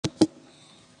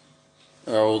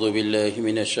اعوذ باللہ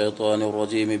من الشیطان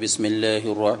الرجیم بسم اللہ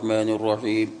الرحمن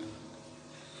الرحیم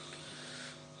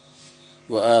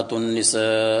وآتوا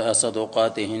النساء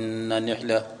صدقاتهن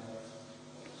نحلة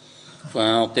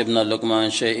فإن طبن لكم عن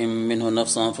شيء منه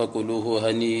نفسا فكلوه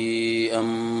هنيئا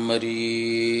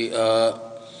مريئا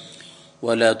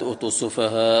ولا تؤتوا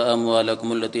السفهاء أموالكم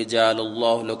التي جعل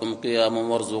الله لكم قياما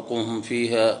وارزقوهم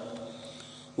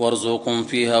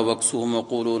فيها واكسوهم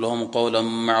وقولوا لهم قولا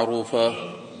معروفا۔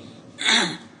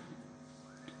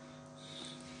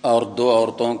 اور دو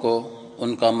عورتوں کو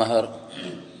ان کا مہر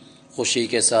خوشی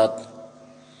کے ساتھ،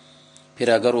 پھر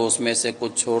اگر وہ اس میں سے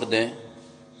کچھ چھوڑ دیں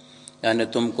یعنی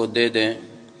تم کو دے دیں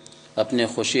اپنی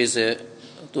خوشی سے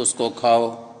تو اس کو کھاؤ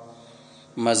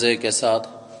مزے کے ساتھ،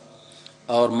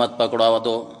 اور مت پکڑا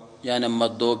دو یعنی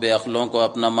مت دو بے عقلوں کو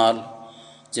اپنا مال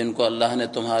جن کو اللہ نے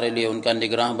تمہارے لیے ان کا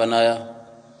نگراں بنایا،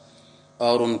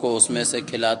 اور ان کو اس میں سے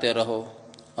کھلاتے رہو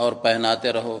اور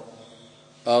پہناتے رہو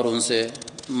اور ان سے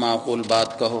معقول بات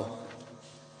کہو۔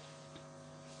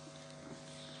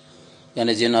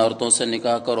 یعنی جن عورتوں سے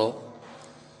نکاح کرو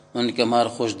ان کے مہر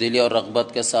خوش دلی اور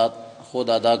رغبت کے ساتھ خود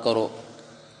ادا کرو،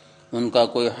 ان کا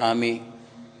کوئی حامی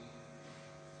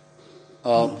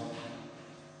اور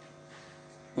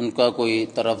ان کا کوئی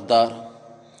طرفدار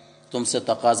تم سے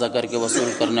تقاضا کر کے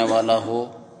وصول کرنے والا ہو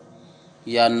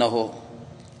یا نہ ہو،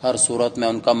 ہر صورت میں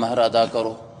ان کا مہر ادا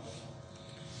کرو۔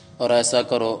 اور ایسا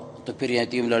کرو تو پھر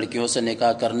یتیم لڑکیوں سے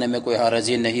نکاح کرنے میں کوئی حرج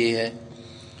ہی نہیں ہے۔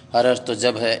 حرج تو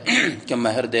جب ہے کہ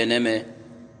مہر دینے میں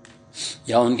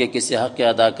یا ان کے کسی حق کے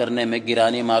ادا کرنے میں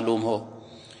گرانی معلوم ہو۔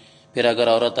 پھر اگر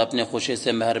عورت اپنی خوشی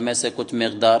سے مہر میں سے کچھ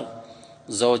مقدار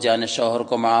زوج یعنی شوہر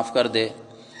کو معاف کر دے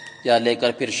یا لے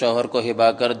کر پھر شوہر کو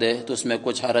ہبا کر دے تو اس میں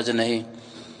کچھ حرج نہیں۔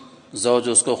 زوج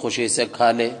اس کو خوشی سے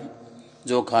کھا لے،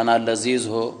 جو کھانا لذیذ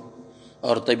ہو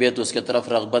اور طبیعت اس کی طرف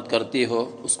رغبت کرتی ہو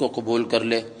اس کو قبول کر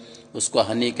لے، اس کو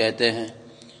ہنی کہتے ہیں۔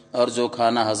 اور جو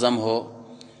کھانا ہضم ہو،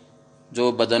 جو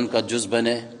بدن کا جز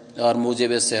بنے اور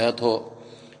موجب صحت ہو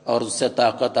اور اس سے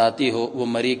طاقت آتی ہو، وہ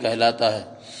مری کہلاتا ہے۔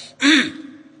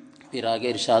 پھر آگے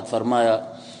ارشاد فرمایا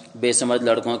بے سمجھ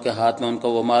لڑکوں کے ہاتھ میں ان کو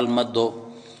وہ مال مت دو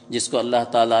جس کو اللہ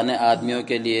تعالیٰ نے آدمیوں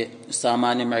کے لیے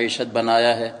سامان معیشت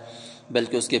بنایا ہے،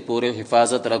 بلکہ اس کی پوری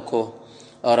حفاظت رکھو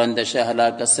اور اندیشہ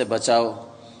ہلاکت سے بچاؤ،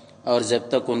 اور جب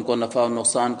تک ان کو نفع و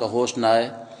نقصان کا ہوش نہ آئے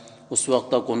اس وقت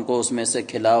تک ان کو اس میں سے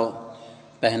کھلاؤ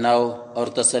پہناؤ اور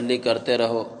تسلی کرتے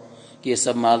رہو کہ یہ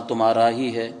سب مال تمہارا ہی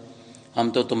ہے، ہم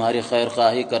تو تمہاری خیر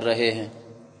خواہی کر رہے ہیں،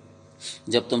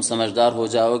 جب تم سمجھدار ہو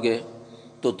جاؤ گے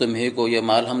تو تمہیں کو یہ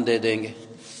مال ہم دے دیں گے۔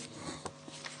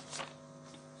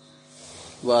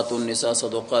 وَآتُوا النِّسَاءَ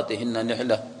صَدُقَاتِهِنَّ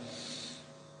نِحْلَةً،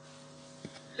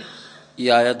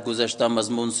 یہ آیت گزشتہ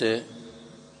مضمون سے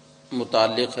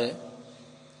متعلق ہے۔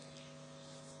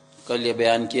 کل یہ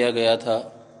بیان کیا گیا تھا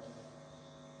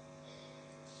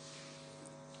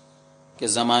کہ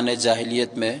زمانے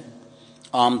جاہلیت میں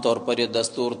عام طور پر یہ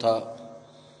دستور تھا،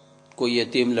 کوئی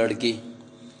یتیم لڑکی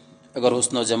اگر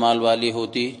حسن و جمال والی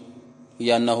ہوتی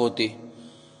یا نہ ہوتی،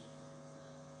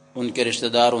 ان کے رشتہ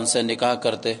دار ان سے نکاح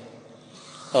کرتے،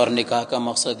 اور نکاح کا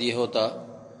مقصد یہ ہوتا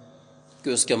کہ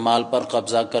اس کے مال پر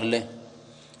قبضہ کر لیں۔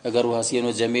 اگر وہ حسین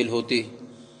و جمیل ہوتی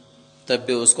تب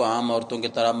بھی اس کو عام عورتوں کی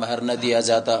طرح مہر نہ دیا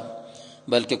جاتا،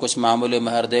 بلکہ کچھ معمولی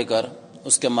مہر دے کر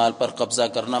اس کے مال پر قبضہ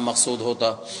کرنا مقصود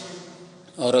ہوتا،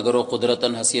 اور اگر وہ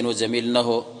قدرتاً حسین و جمیل نہ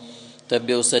ہو تب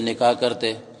بھی اس سے نکاح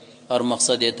کرتے، اور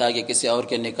مقصد یہ تھا کہ کسی اور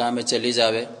کے نکاح میں چلی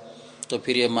جاوے تو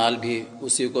پھر یہ مال بھی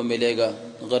اسی کو ملے گا،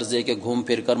 غرض یہ کہ گھوم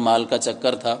پھر کر مال کا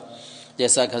چکر تھا،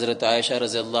 جیسا کہ حضرت عائشہ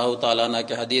رضی اللہ تعالیٰ عنہ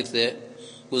کے حدیث سے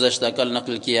گزشتہ کل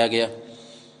نقل کیا گیا۔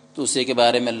 تو اسی کے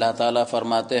بارے میں اللہ تعالیٰ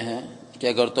فرماتے ہیں کہ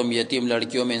اگر تم یتیم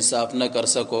لڑکیوں میں انصاف نہ کر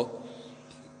سکو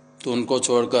تو ان کو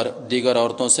چھوڑ کر دیگر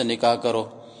عورتوں سے نکاح کرو،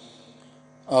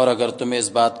 اور اگر تمہیں اس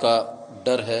بات کا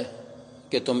ڈر ہے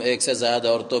کہ تم ایک سے زیادہ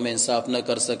عورتوں میں انصاف نہ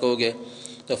کر سکو گے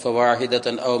تو فواحدۃ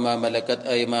او ما ملکت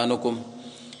ایمانکم،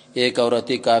 ایک عورت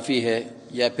ہی کافی ہے،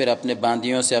 یا پھر اپنے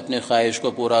باندیوں سے اپنی خواہش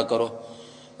کو پورا کرو۔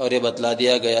 اور یہ بتلا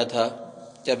دیا گیا تھا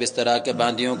کہ اب اس طرح کے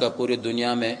باندیوں کا پوری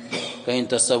دنیا میں کہیں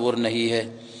تصور نہیں ہے۔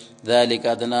 ذالک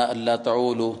ادنیٰ اللہ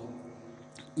تعولوا،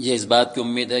 یہ اس بات کی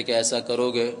امید ہے کہ ایسا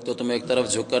کرو گے تو تم ایک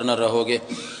طرف جھک کر نہ رہو گے۔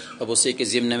 اب اسی کے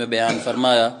ضمن میں بیان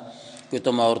فرمایا کہ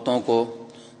تم عورتوں کو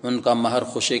ان کا مہر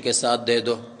خوشی کے ساتھ دے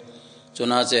دو۔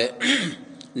 چنانچہ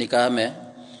نکاح میں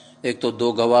ایک تو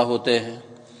دو گواہ ہوتے ہیں،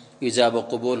 ایجاب و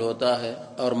قبول ہوتا ہے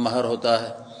اور مہر ہوتا ہے۔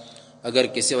 اگر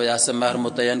کسی وجہ سے مہر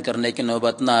متعین کرنے کی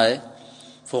نوبت نہ آئے،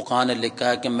 فقہاء نے لکھا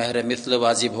ہے کہ مہر مثل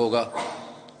واجب ہوگا،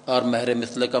 اور مہر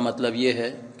مثل کا مطلب یہ ہے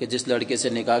کہ جس لڑکے سے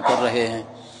نکاح کر رہے ہیں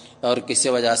اور کسی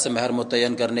وجہ سے مہر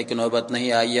متعین کرنے کی نوبت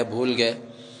نہیں آئی یا بھول گئے،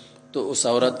 تو اس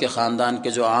عورت کے خاندان کے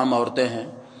جو عام عورتیں ہیں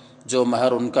جو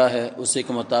مہر ان کا ہے اسی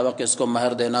کے مطابق اس کو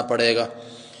مہر دینا پڑے گا۔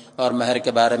 اور مہر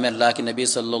کے بارے میں اللہ کے نبی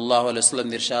صلی اللہ علیہ وسلم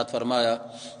نے ارشاد فرمایا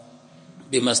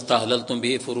بما استحللتم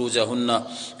به فروجہن،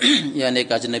 یعنی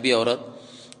ایک اجنبی عورت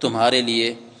تمہارے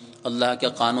لیے اللہ کے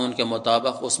قانون کے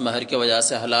مطابق اس مہر کی وجہ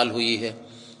سے حلال ہوئی ہے۔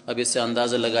 اب اس سے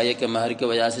اندازہ لگائیے کہ مہر کی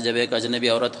وجہ سے جب ایک اجنبی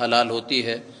عورت حلال ہوتی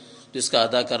ہے تو اس کا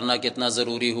ادا کرنا کتنا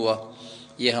ضروری ہوا۔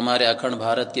 یہ ہمارے اکھنڈ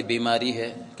بھارت کی بیماری ہے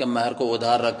کہ مہر کو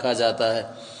ادھار رکھا جاتا ہے،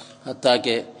 حتیٰ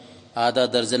کہ آدھا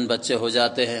درجن بچے ہو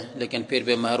جاتے ہیں لیکن پھر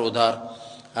بھی مہر ادھار،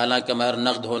 حالانکہ مہر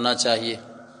نقد ہونا چاہیے۔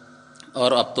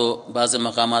 اور اب تو بعض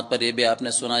مقامات پر یہ بھی آپ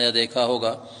نے سنا یا دیکھا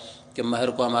ہوگا کہ مہر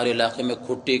کو ہمارے علاقے میں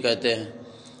کھٹی کہتے ہیں،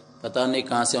 پتہ نہیں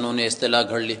کہاں سے انہوں نے اصطلاح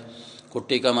گھڑ لی۔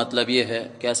 کھٹی کا مطلب یہ ہے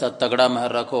کہ ایسا تگڑا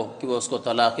مہر رکھو کہ وہ اس کو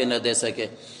طلاق ہی نہ دے سکے،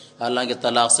 حالانکہ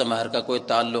طلاق سے مہر کا کوئی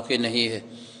تعلق ہی نہیں ہے،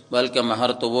 بلکہ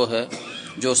مہر تو وہ ہے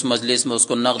جو اس مجلس میں اس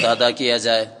کو نقد ادا کیا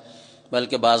جائے۔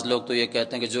 بلکہ بعض لوگ تو یہ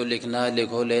کہتے ہیں کہ جو لکھنا ہے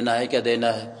لکھو، لینا ہے کیا دینا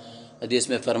ہے۔ حدیث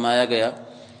میں فرمایا گیا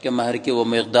کہ مہر کی وہ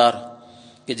مقدار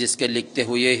کہ جس کے لکھتے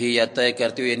ہوئے ہی یا طے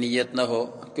کرتے ہوئے نیت نہ ہو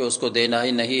کہ اس کو دینا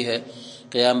ہی نہیں ہے،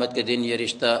 قیامت کے دن یہ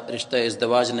رشتہ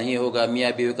ازدواج نہیں ہوگا،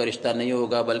 میاں بیوی کا رشتہ نہیں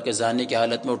ہوگا، بلکہ زانی کی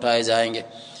حالت میں اٹھائے جائیں گے۔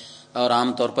 اور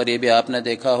عام طور پر یہ بھی آپ نے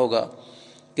دیکھا ہوگا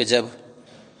کہ جب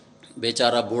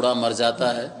بیچارہ بوڑھا مر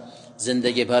جاتا ہے،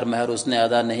 زندگی بھر مہر اس نے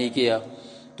ادا نہیں کیا،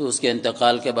 تو اس کے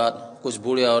انتقال کے بعد کچھ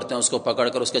بوڑھی عورتیں اس کو پکڑ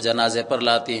کر اس کے جنازے پر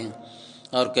لاتی ہیں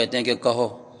اور کہتے ہیں کہ کہو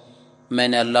میں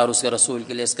نے اللہ اور اس کے رسول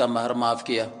کے لیے اس کا مہر معاف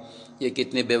کیا۔ یہ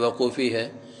کتنی بے وقوفی ہے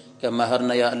کہ مہر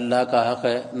نہ یا اللہ کا حق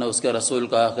ہے نہ اس کے رسول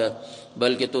کا حق ہے،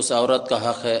 بلکہ تو اس عورت کا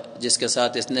حق ہے جس کے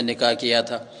ساتھ اس نے نکاح کیا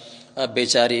تھا۔ اب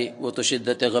بیچاری وہ تو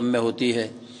شدت غم میں ہوتی ہے،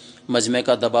 مجمع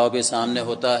کا دباؤ بھی سامنے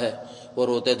ہوتا ہے، وہ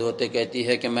روتے دھوتے کہتی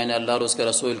ہے کہ میں نے اللہ اور اس کے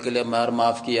رسول کے لیے مہر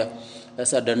معاف کیا۔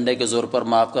 ایسا ڈنڈے کے زور پر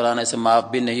معاف کرانے سے معاف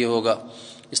بھی نہیں ہوگا،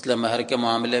 اس لیے مہر کے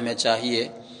معاملے میں چاہیے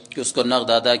کہ اس کو نقد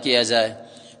ادا کیا جائے۔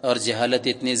 اور جہالت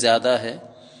اتنی زیادہ ہے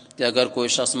کہ اگر کوئی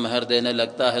شخص مہر دینے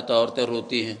لگتا ہے تو عورتیں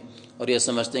روتی ہیں اور یہ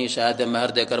سمجھتے ہیں کہ شاید یہ مہر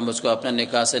دے کر مجھ کو اپنے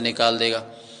نکاح سے نکال دے گا،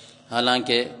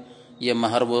 حالانکہ یہ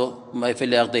مہر وہ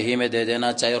محفل عقد ہی میں دے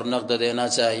دینا چاہیے اور نقد دینا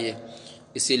چاہیے۔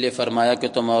 اسی لیے فرمایا کہ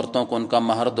تم عورتوں کو ان کا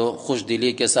مہر دو خوش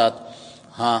دلی کے ساتھ۔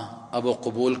 ہاں اب وہ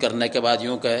قبول کرنے کے بعد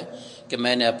یوں کہے کہ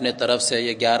میں نے اپنے طرف سے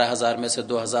یہ 11,000 میں سے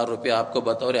 2,000 روپے آپ کو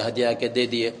بطور ہدیہ کے دے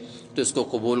دیے تو اس کو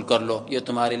قبول کر لو، یہ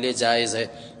تمہارے لیے جائز ہے۔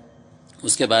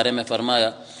 اس کے بارے میں فرمایا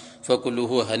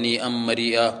فَكُلُوهُ هَنِيئًا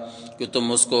مَرِيئًا، کہ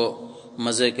تم اس کو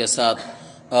مزے کے ساتھ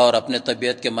اور اپنے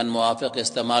طبیعت کے من موافق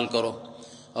استعمال کرو۔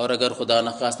 اور اگر خدا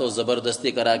نخواستہ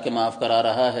زبردستی کرا کے معاف کرا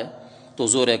رہا ہے تو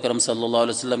حضور اکرم صلی اللہ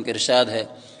علیہ وسلم کے ارشاد ہے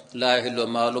لا يحل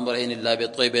مال امرئ الا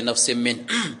بطيب نفس منه،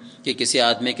 کہ کسی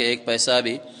آدمی کے ایک پیسہ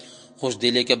بھی خوش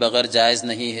دلی کے بغیر جائز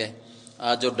نہیں ہے۔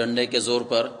 آج جو ڈنڈے کے زور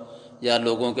پر یا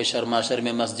لوگوں کے شرماشر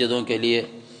میں مسجدوں کے لیے،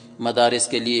 مدارس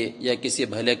کے لیے یا کسی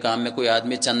بھلے کام میں کوئی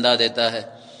آدمی چندہ دیتا ہے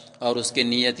اور اس کی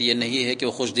نیت یہ نہیں ہے کہ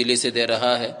وہ خوش دلی سے دے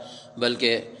رہا ہے،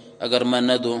 بلکہ اگر میں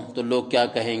نہ دوں تو لوگ کیا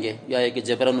کہیں گے، یا ایک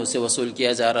جبراً اسے وصول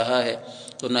کیا جا رہا ہے،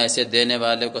 تو نہ ایسے دینے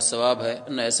والے کو ثواب ہے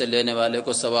نہ ایسے لینے والے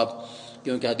کو ثواب۔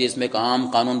 کیونکہ حدیث میں ایک عام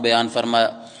قانون بیان فرمایا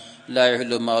لا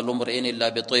يحل مال امرئ الا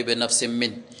بطيب نفس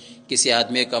منه، کسی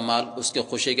آدمی کا مال اس کے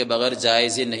خوشی کے بغیر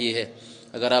جائز ہی نہیں ہے۔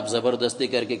 اگر آپ زبردستی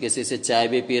کر کے کسی سے چائے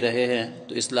بھی پی رہے ہیں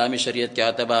تو اسلامی شریعت کے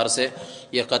اعتبار سے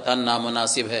یہ قطعاً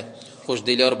نامناسب ہے، خوش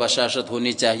دلی اور بشاشت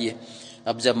ہونی چاہیے۔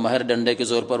 اب جب مہر ڈنڈے کے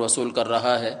زور پر وصول کر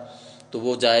رہا ہے تو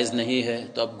وہ جائز نہیں ہے،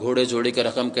 تو اب گھوڑے جوڑی کی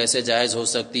رقم کیسے جائز ہو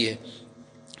سکتی ہے؟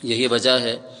 یہی وجہ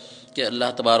ہے کہ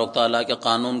اللہ تبارک تعالیٰ کے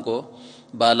قانون کو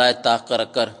بالائے طاق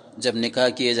رکھ کر جب نکاح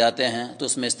کیے جاتے ہیں تو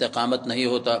اس میں استقامت نہیں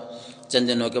ہوتا، چند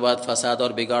دنوں کے بعد فساد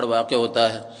اور بگاڑ واقع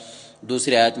ہوتا ہے۔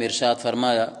 دوسری آیت میں ارشاد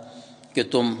فرمایا کہ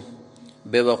تم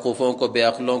بے وقوفوں کو، بے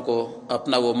عقلوں کو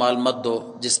اپنا وہ مال مت دو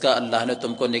جس کا اللہ نے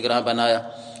تم کو نگراں بنایا۔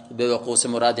 بے وقوف سے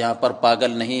مراد یہاں پر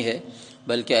پاگل نہیں ہے،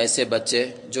 بلکہ ایسے بچے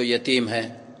جو یتیم ہیں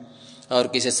اور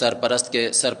کسی سرپرست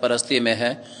کے سرپرستی میں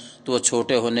ہے تو وہ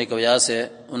چھوٹے ہونے کی وجہ سے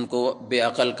ان کو بے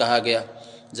عقل کہا گیا۔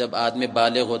 جب آدمی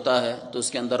بالغ ہوتا ہے تو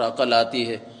اس کے اندر عقل آتی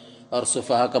ہے، اور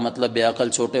سفہا کا مطلب بے عقل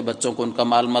چھوٹے بچوں کو ان کا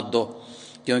مال مت دو،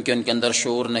 کیونکہ ان کے اندر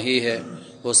شعور نہیں ہے،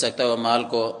 ہو سکتا ہے وہ مال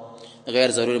کو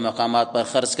غیر ضروری مقامات پر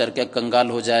خرچ کر کے کنگال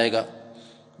ہو جائے گا۔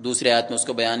 دوسری آیت میں اس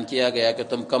کو بیان کیا گیا کہ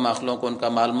تم کم عقلوں کو ان کا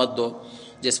مال مت دو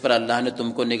جس پر اللہ نے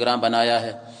تم کو نگراں بنایا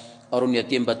ہے، اور ان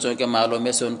یتیم بچوں کے مالوں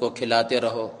میں سے ان کو کھلاتے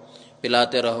رہو،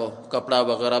 پلاتے رہو، کپڑا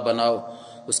وغیرہ بناؤ،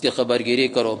 اس کی خبرگیری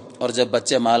کرو، اور جب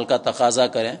بچے مال کا تقاضا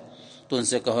کریں تو ان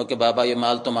سے کہو کہ بابا یہ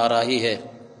مال تمہارا ہی ہے،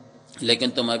 لیکن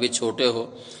تم ابھی چھوٹے ہو،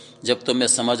 جب تمہیں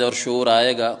سمجھ اور شعور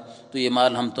آئے گا تو یہ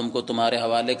مال ہم تم کو تمہارے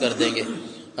حوالے کر دیں گے،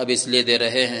 اب اس لیے دے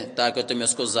رہے ہیں تاکہ تم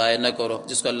اس کو ضائع نہ کرو،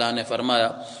 جس کو اللہ نے فرمایا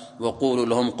وَقُولُوا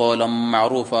لَهُمْ قَوْلًا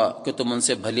مَّعْرُوفًا، کہ تم ان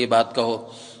سے بھلی بات کہو۔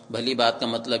 بھلی بات کا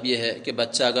مطلب یہ ہے کہ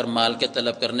بچہ اگر مال کے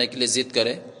طلب کرنے کے لیے ضد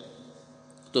کرے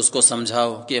تو اس کو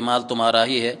سمجھاؤ کہ یہ مال تمہارا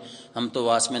ہی ہے، ہم تو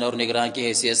واچ مین اور نگراں کی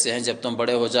حیثیت سے ہیں، جب تم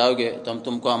بڑے ہو جاؤ گے تو ہم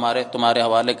تم کو تمہارے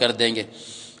حوالے کر دیں گے۔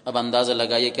 اب اندازہ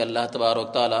لگائیے کہ اللہ تبارک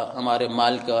و تعالی ہمارے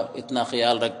مال کا اتنا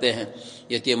خیال رکھتے ہیں،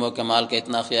 یتیموں کے مال کا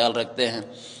اتنا خیال رکھتے ہیں۔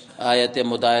 آیت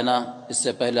مدائنہ اس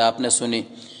سے پہلے آپ نے سنی،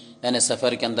 یعنی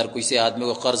سفر کے اندر کسی آدمی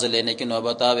کو قرض لینے کی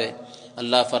نوبت آوے،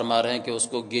 اللہ فرما رہے ہیں کہ اس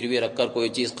کو گروی رکھ کر کوئی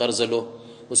چیز قرض لو،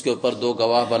 اس کے اوپر 2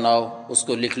 گواہ بناؤ، اس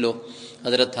کو لکھ لو۔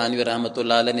 حضرت تھانوی رحمۃ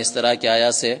اللہ علیہ نے اس طرح کی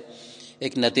آیات سے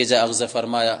ایک نتیجہ اخذ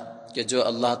فرمایا کہ جو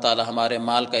اللہ تعالی ہمارے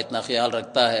مال کا اتنا خیال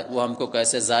رکھتا ہے وہ ہم کو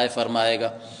کیسے ضائع فرمائے گا۔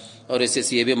 اور اسی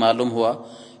سے یہ بھی معلوم ہوا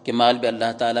کہ مال بھی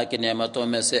اللہ تعالیٰ کی نعمتوں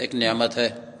میں سے ایک نعمت ہے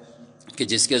کہ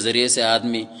جس کے ذریعے سے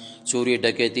آدمی چوری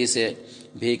ڈکیتی سے،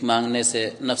 بھیک مانگنے سے،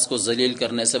 نفس کو ذلیل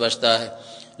کرنے سے بچتا ہے،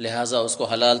 لہٰذا اس کو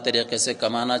حلال طریقے سے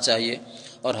کمانا چاہیے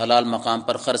اور حلال مقام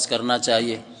پر خرچ کرنا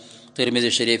چاہیے۔ ترمذی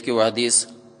شریف کی وہ حدیث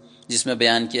جس میں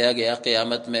بیان کیا گیا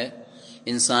قیامت میں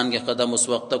انسان کے قدم اس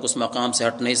وقت تک اس مقام سے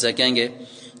ہٹ نہیں سکیں گے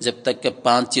جب تک کہ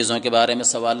 5 چیزوں کے بارے میں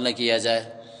سوال نہ کیا جائے۔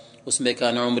 اس میں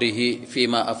کان عمری ہی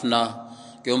فیما افنا،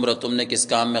 کہ عمر تم نے کس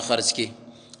کام میں خرچ کی۔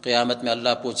 قیامت میں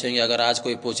اللہ پوچھیں گے، اگر آج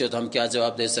کوئی پوچھے تو ہم کیا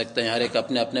جواب دے سکتے ہیں؟ ہر ایک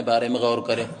اپنے اپنے بارے میں غور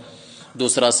کرے۔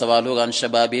 دوسرا سوال ہوگا ان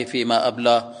شبابی فیما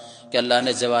ابلا، کہ اللہ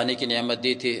نے جوانی کی نعمت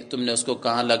دی تھی، تم نے اس کو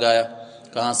کہاں لگایا،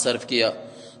 کہاں صرف کیا۔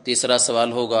 تیسرا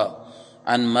سوال ہوگا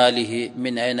عن مالہ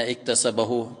من این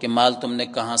اکتسبہ، کہ مال تم نے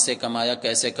کہاں سے کمایا،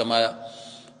 کیسے کمایا۔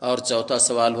 اور چوتھا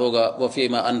سوال ہوگا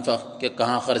وفیما انفق، کہ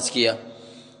کہاں خرچ کیا۔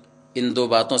 ان 2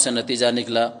 باتوں سے نتیجہ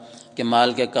نکلا کہ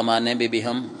مال کے کمانے میں بھی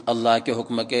ہم اللہ کے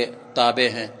حکم کے تابع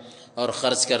ہیں، اور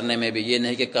خرچ کرنے میں بھی۔ یہ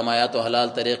نہیں کہ کمایا تو حلال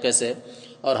طریقے سے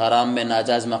اور حرام میں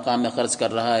ناجائز مقام میں خرچ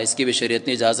کر رہا ہے، اس کی بھی شریعت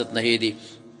نے اجازت نہیں دی۔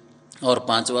 اور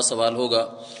 5واں سوال ہوگا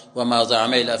وما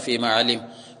عمل فیما علم،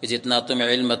 کہ جتنا تمہیں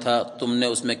علم تھا تم نے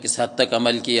اس میں کس حد تک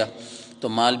عمل کیا۔ تو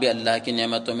مال بھی اللہ کی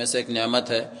نعمتوں میں سے ایک نعمت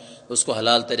ہے، اس کو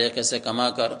حلال طریقے سے کما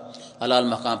کر حلال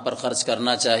مقام پر خرچ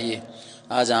کرنا چاہیے۔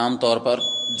 آج عام طور پر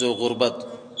جو غربت،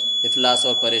 افلاس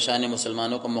اور پریشانی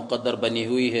مسلمانوں کو مقدر بنی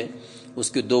ہوئی ہے،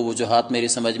 اس کی 2 وجوہات میری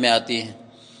سمجھ میں آتی ہیں۔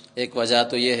 ایک وجہ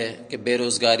تو یہ ہے کہ بے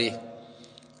روزگاری،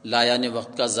 لایعنی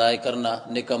وقت کا ضائع کرنا،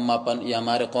 نکما پن، یہ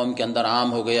ہمارے قوم کے اندر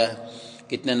عام ہو گیا ہے۔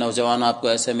 کتنے نوجوان آپ کو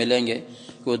ایسے ملیں گے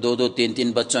کہ وہ 2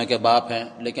 3 بچوں کے باپ ہیں،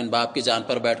 لیکن باپ کی جان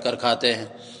پر بیٹھ کر کھاتے ہیں،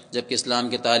 جبکہ اسلام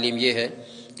کی تعلیم یہ ہے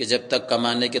کہ جب تک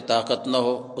کمانے کی طاقت نہ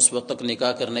ہو اس وقت تک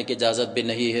نکاح کرنے کی اجازت بھی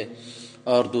نہیں ہے۔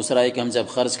 اور دوسرا ہے کہ ہم جب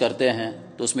خرچ کرتے ہیں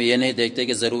تو اس میں یہ نہیں دیکھتے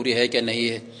کہ ضروری ہے کہ نہیں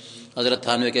ہے۔ حضرت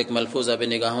تھانوی کے ایک ملفوظ اب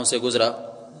نگاہوں سے گزرا،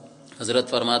 حضرت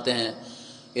فرماتے ہیں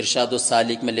ارشاد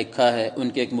السالک میں لکھا ہے ان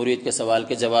کے ایک مرید کے سوال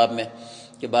کے جواب میں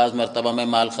کہ بعض مرتبہ میں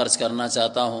مال خرچ کرنا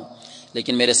چاہتا ہوں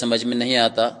لیکن میرے سمجھ میں نہیں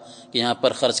آتا کہ یہاں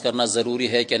پر خرچ کرنا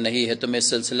ضروری ہے کہ نہیں ہے، تو میں اس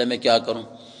سلسلے میں کیا کروں؟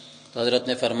 تو حضرت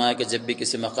نے فرمایا کہ جب بھی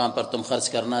کسی مقام پر تم خرچ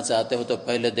کرنا چاہتے ہو تو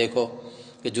پہلے دیکھو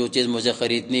کہ جو چیز مجھے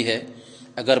خریدنی ہے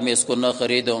اگر میں اس کو نہ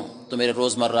خریدوں تو میرے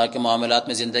روزمرہ کے معاملات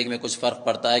میں زندگی میں کچھ فرق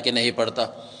پڑتا ہے کہ نہیں پڑتا۔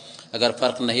 اگر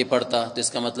فرق نہیں پڑتا تو اس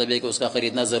کا مطلب ہے کہ اس کا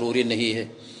خریدنا ضروری نہیں ہے۔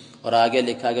 اور آگے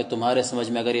لکھا کہ تمہارے سمجھ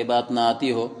میں اگر یہ بات نہ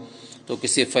آتی ہو تو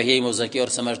کسی فہیم و ذکی اور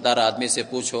سمجھدار آدمی سے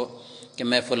پوچھو کہ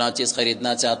میں فلاں چیز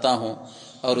خریدنا چاہتا ہوں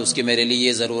اور اس کی میرے لیے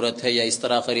یہ ضرورت ہے یا اس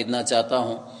طرح خریدنا چاہتا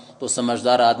ہوں، تو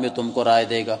سمجھدار آدمی تم کو رائے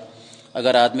دے گا۔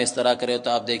 اگر آدمی اس طرح کرے تو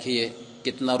آپ دیکھیے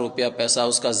کتنا روپیہ پیسہ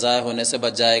اس کا ضائع ہونے سے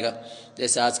بچ جائے گا۔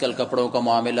 جیسے آج کل کپڑوں کا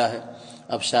معاملہ ہے،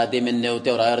 اب شادی میں نیوتے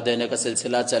اور آئر دینے کا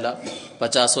سلسلہ چلا،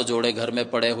 50 جوڑے گھر میں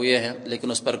پڑے ہوئے ہیں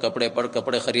لیکن اس پر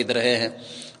کپڑے خرید رہے ہیں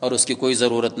اور اس کی کوئی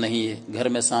ضرورت نہیں ہے۔ گھر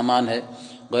میں سامان ہے،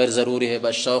 غیر ضروری ہے،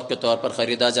 بس شوق کے طور پر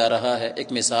خریدا جا رہا ہے۔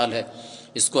 ایک مثال ہے،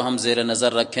 اس کو ہم زیر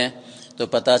نظر رکھیں تو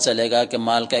پتہ چلے گا کہ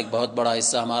مال کا ایک بہت بڑا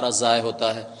حصہ ہمارا ضائع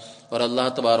ہوتا ہے، اور اللہ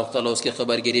تبارک تعالیٰ اس کی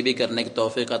خبر گیری بھی کرنے کی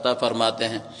توفیق عطا فرماتے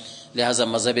ہیں۔ لہٰذا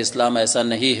مذہب اسلام ایسا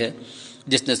نہیں ہے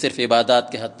جس نے صرف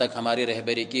عبادات کے حد تک ہماری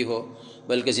رہبری کی ہو،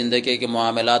 بلکہ زندگی کے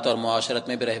معاملات اور معاشرت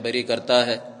میں بھی رہبری کرتا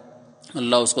ہے۔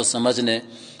 اللہ اس کو سمجھنے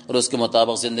اور اس کے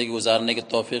مطابق زندگی گزارنے کی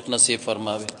توفیق نصیب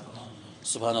فرماوے۔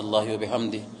 سبحان اللہ و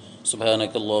بحمدہ،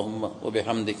 سبحانک اللہم و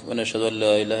بحمدک، ونشہد ان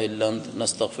لا الہ الا انت،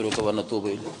 نستغفرک و نتوب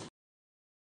الیک۔